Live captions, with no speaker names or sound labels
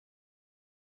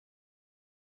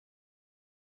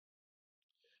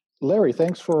Larry,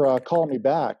 thanks for calling me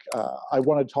back. I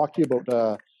wanted to talk to you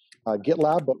about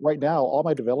GitLab, but right now all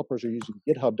my developers are using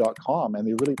GitHub.com, and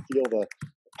they really feel the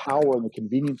power and the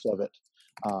convenience of it.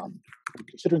 We're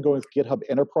considering going with GitHub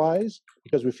Enterprise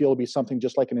because we feel it'll be something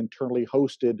just like an internally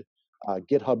hosted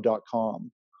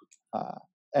GitHub.com.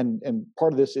 And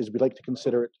part of this is we'd like to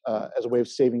consider it as a way of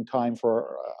saving time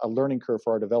for a learning curve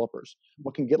for our developers.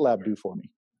 What can GitLab do for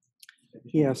me?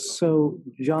 Yeah, so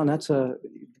John, the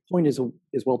point is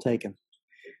well taken.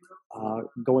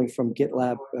 Going from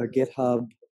GitLab, GitHub.com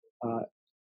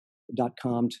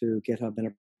to GitHub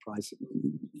Enterprise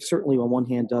certainly on one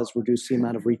hand does reduce the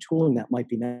amount of retooling that might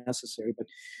be necessary, but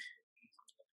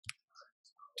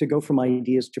to go from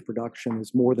ideas to production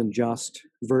is more than just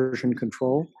version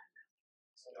control.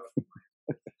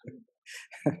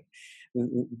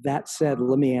 That said,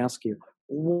 let me ask you,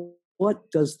 what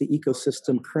does the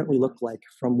ecosystem currently look like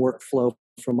from workflow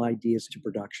from ideas to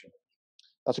production?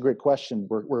 That's a great question.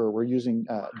 We're using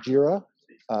Jira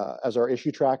as our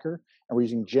issue tracker, and we're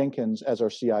using Jenkins as our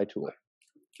CI tool.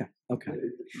 Okay.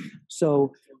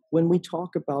 So when we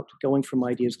talk about going from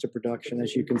ideas to production,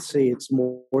 as you can see, it's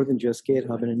more than just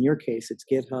GitHub. And in your case, it's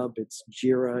GitHub, it's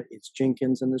Jira, it's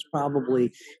Jenkins, and there's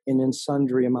probably an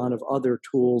sundry amount of other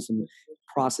tools and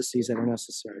processes that are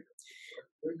necessary.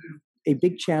 A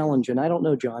big challenge, and I don't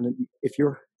know, John, if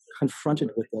you're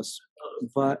confronted with this,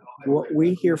 but what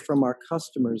we hear from our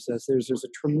customers is there's a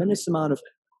tremendous amount of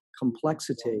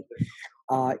complexity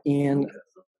in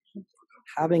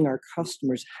having our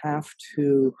customers have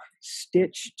to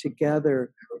stitch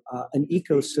together an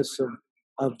ecosystem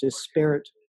of disparate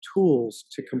tools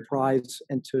to comprise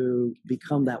and to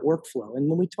become that workflow. And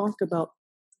when we talk about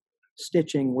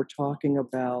stitching, we're talking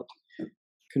about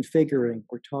configuring,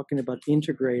 we're talking about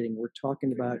integrating, we're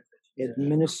talking about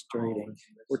administrating,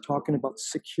 we're talking about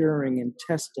securing and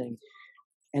testing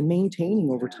and maintaining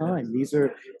over time. These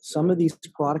are some of these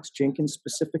products, Jenkins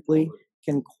specifically,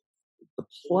 the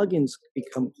plugins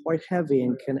become quite heavy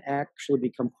and can actually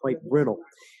become quite brittle.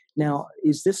 Now,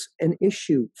 is this an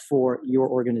issue for your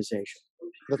organization?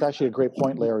 That's actually a great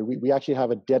point, Larry. We actually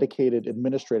have a dedicated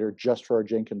administrator just for our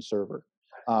Jenkins server.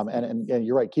 And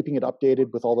you're right, keeping it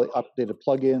updated with all the updated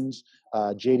plugins,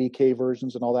 JDK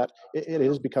versions and all that, it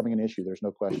is becoming an issue. There's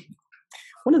no question.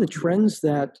 One of the trends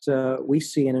that we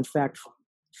see, and in fact,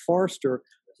 Forrester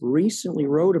recently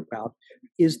wrote about,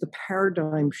 is the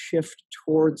paradigm shift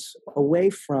away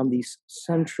from these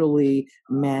centrally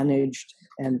managed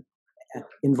and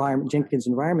Jenkins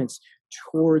environments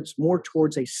more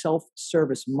towards a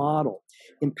self-service model,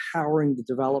 empowering the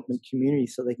development community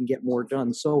so they can get more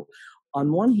done. So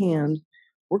on one hand,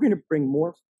 we're going to bring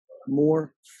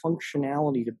more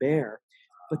functionality to bear,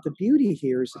 but the beauty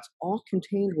here is it's all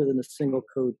contained within a single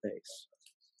code base.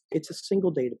 It's a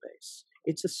single database.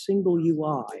 It's a single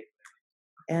UI.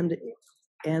 And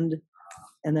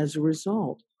as a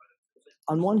result,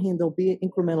 on one hand, there'll be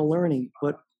incremental learning,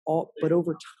 but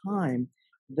over time,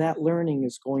 that learning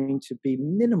is going to be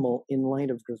minimal in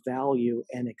light of the value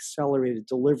and accelerated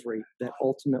delivery that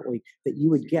you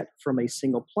would get from a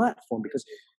single platform, because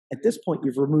at this point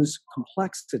you've removed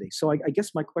complexity. So I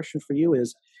guess my question for you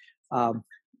is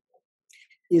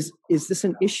this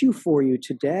an issue for you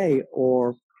today,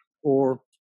 or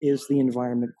is the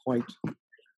environment quite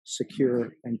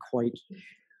secure and quite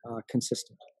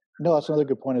consistent? No, that's another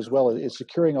good point as well. Is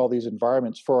securing all these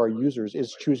environments for our users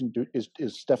is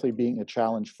definitely being a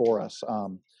challenge for us.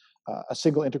 A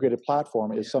single integrated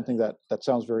platform is something that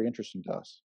sounds very interesting to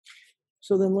us.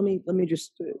 So then let me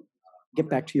just get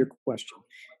back to your question.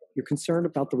 You're concerned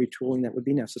about the retooling that would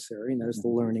be necessary, and that is the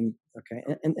learning. Okay,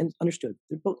 and understood.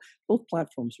 Both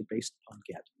platforms are based on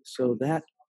Git, so that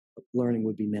learning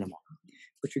would be minimal.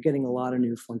 But you're getting a lot of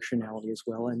new functionality as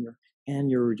well, and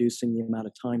you're reducing the amount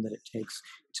of time that it takes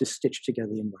to stitch together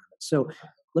the environment. So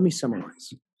let me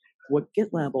summarize. What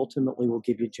GitLab ultimately will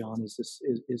give you, John, is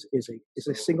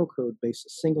a single code base, a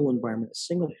single environment, a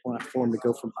single platform to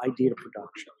go from idea to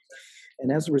production.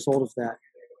 And as a result of that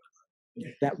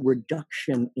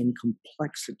reduction in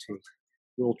complexity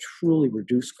will truly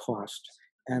reduce cost,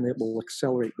 and it will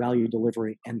accelerate value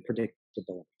delivery and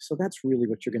predictability. So that's really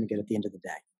what you're going to get at the end of the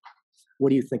day. What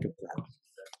do you think of that?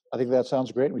 I think that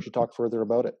sounds great. We should talk further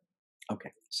about it.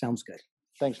 Okay, sounds good.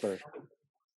 Thanks, Larry.